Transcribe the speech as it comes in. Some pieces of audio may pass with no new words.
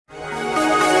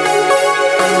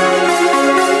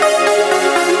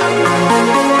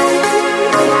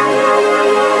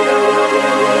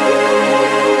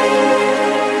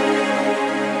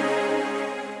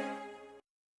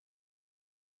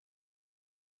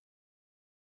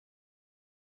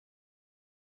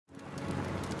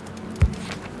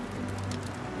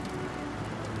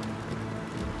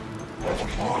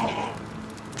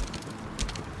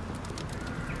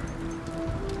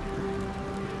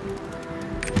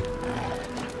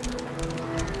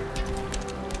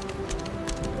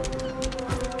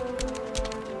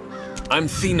I'm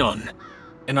Thenon,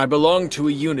 and I belong to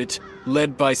a unit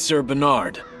led by Sir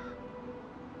Benard.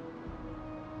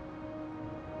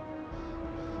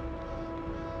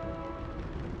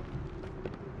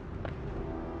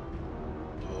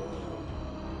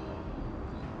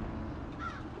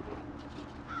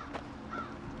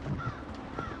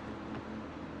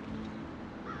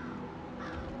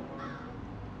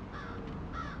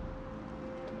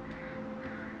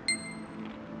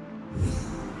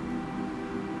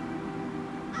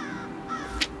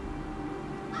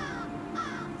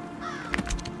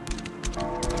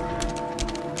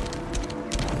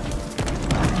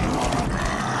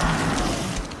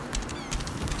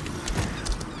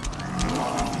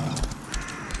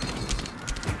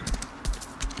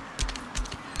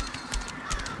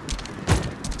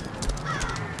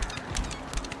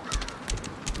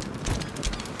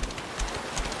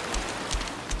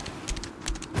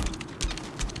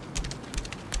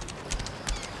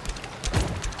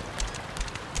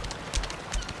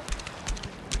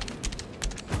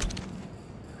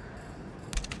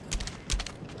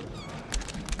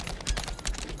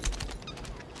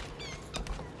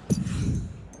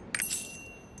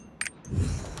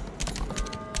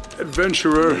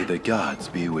 Adventurer, May the gods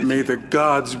be with may you. the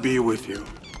gods be with you.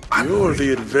 You're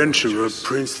the adventurer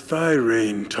Prince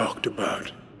Thirain talked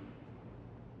about.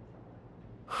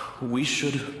 We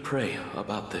should pray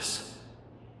about this.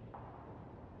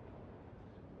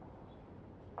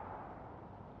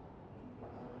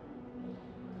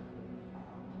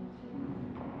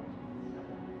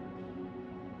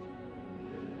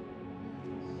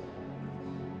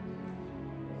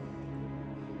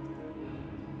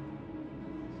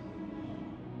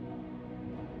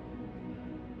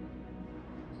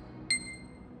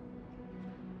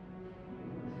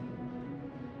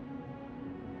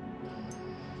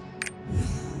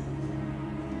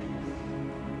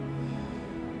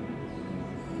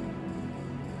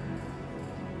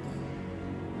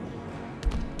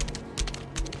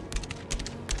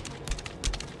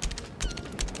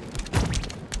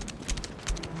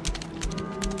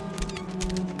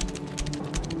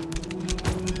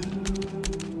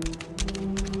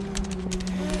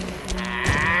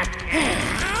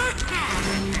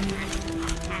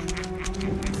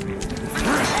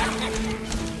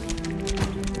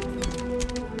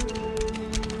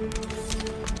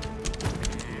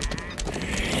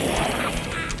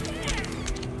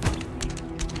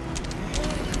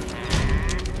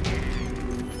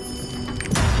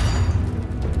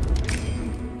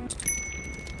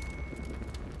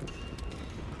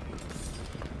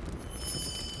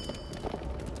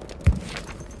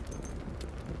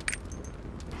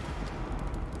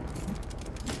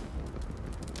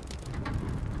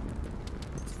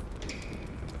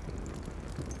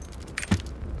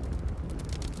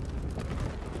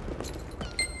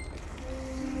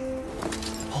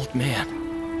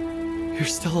 Man, you're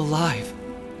still alive.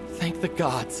 Thank the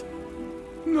gods.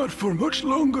 Not for much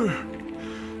longer.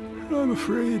 I'm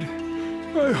afraid.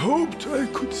 I hoped I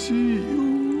could see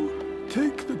you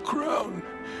take the crown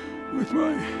with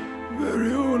my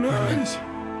very own eyes.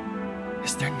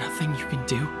 Is there nothing you can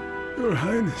do? Your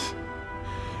Highness,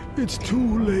 it's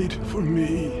too late for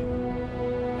me.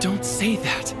 Don't say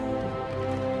that.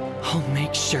 I'll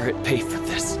make sure it pays for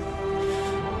this.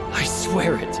 I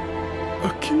swear it.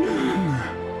 A king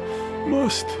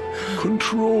must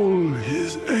control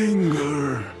his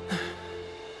anger.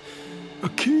 A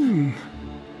king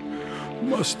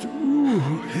must rule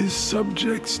his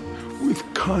subjects with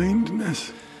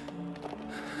kindness.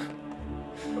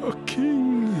 A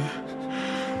king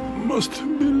must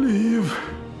believe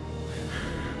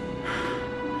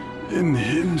in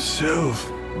himself.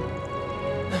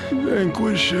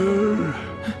 Vanquisher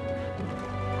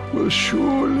will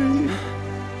surely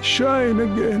shine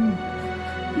again.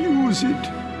 Use it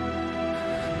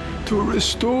to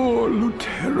restore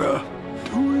Luterra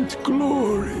to its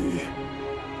glory.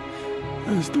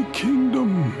 As the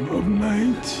kingdom of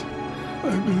knights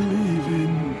I believe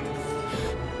in.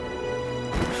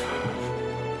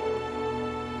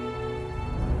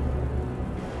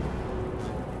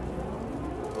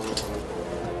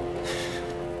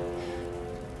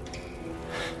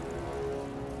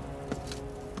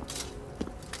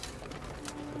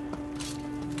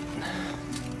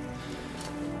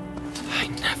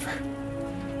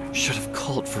 Should have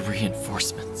called for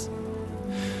reinforcements.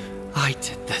 I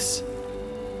did this.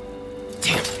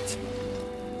 Damn it.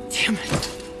 Damn it.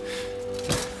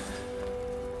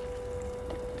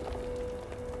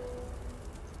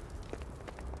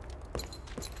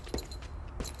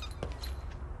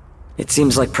 It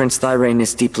seems like Prince Thirain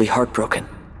is deeply heartbroken.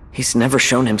 He's never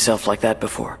shown himself like that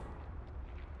before.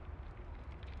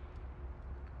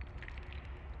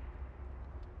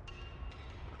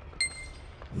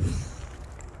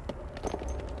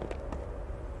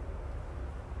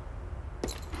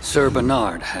 Sir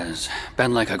Benard has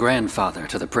been like a grandfather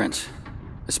to the prince,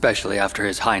 especially after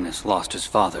His Highness lost his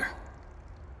father.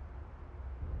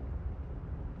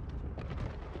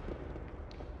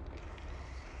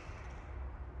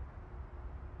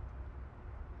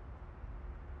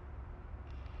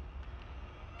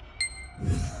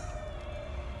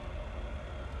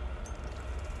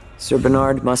 Sir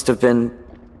Benard must have been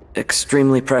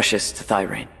extremely precious to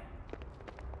Thirain.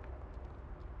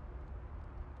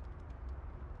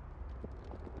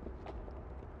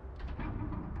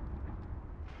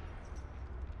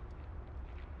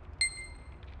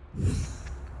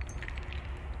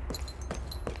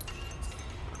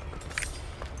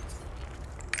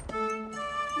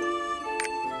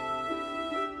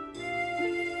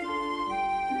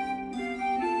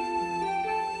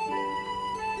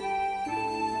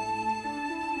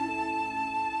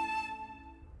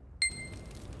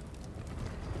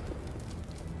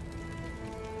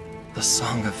 The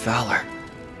Song of Valor.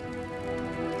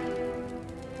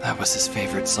 That was his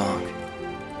favorite song.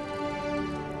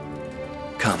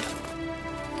 Come.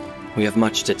 We have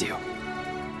much to do.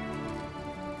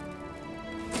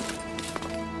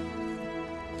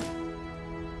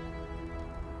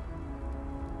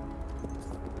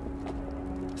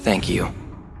 Thank you.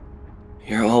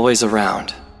 You're always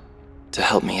around to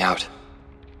help me out.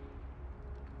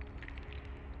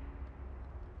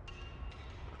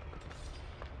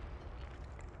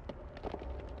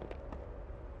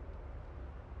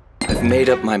 I've made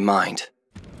up my mind.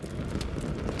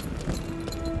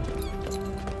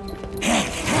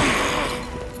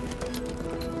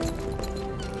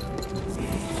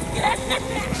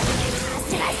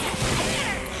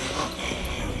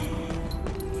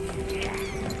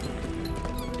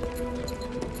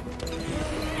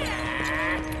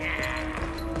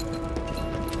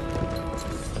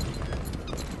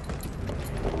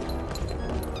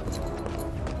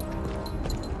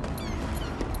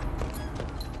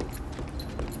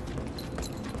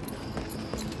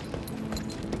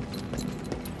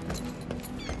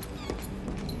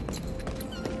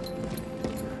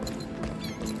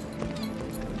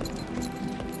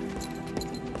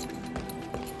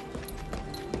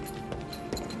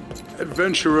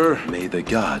 Adventurer, May the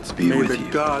gods be with you. may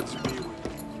the gods be with you.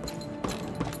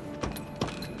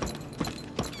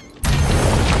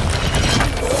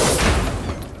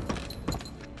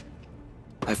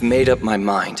 I've made up my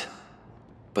mind,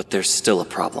 but there's still a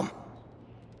problem.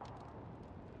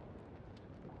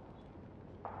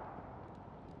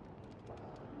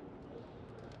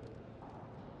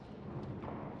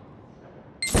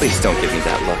 Please don't give me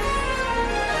that look.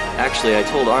 Actually, I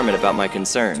told Armen about my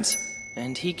concerns,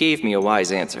 and he gave me a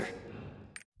wise answer.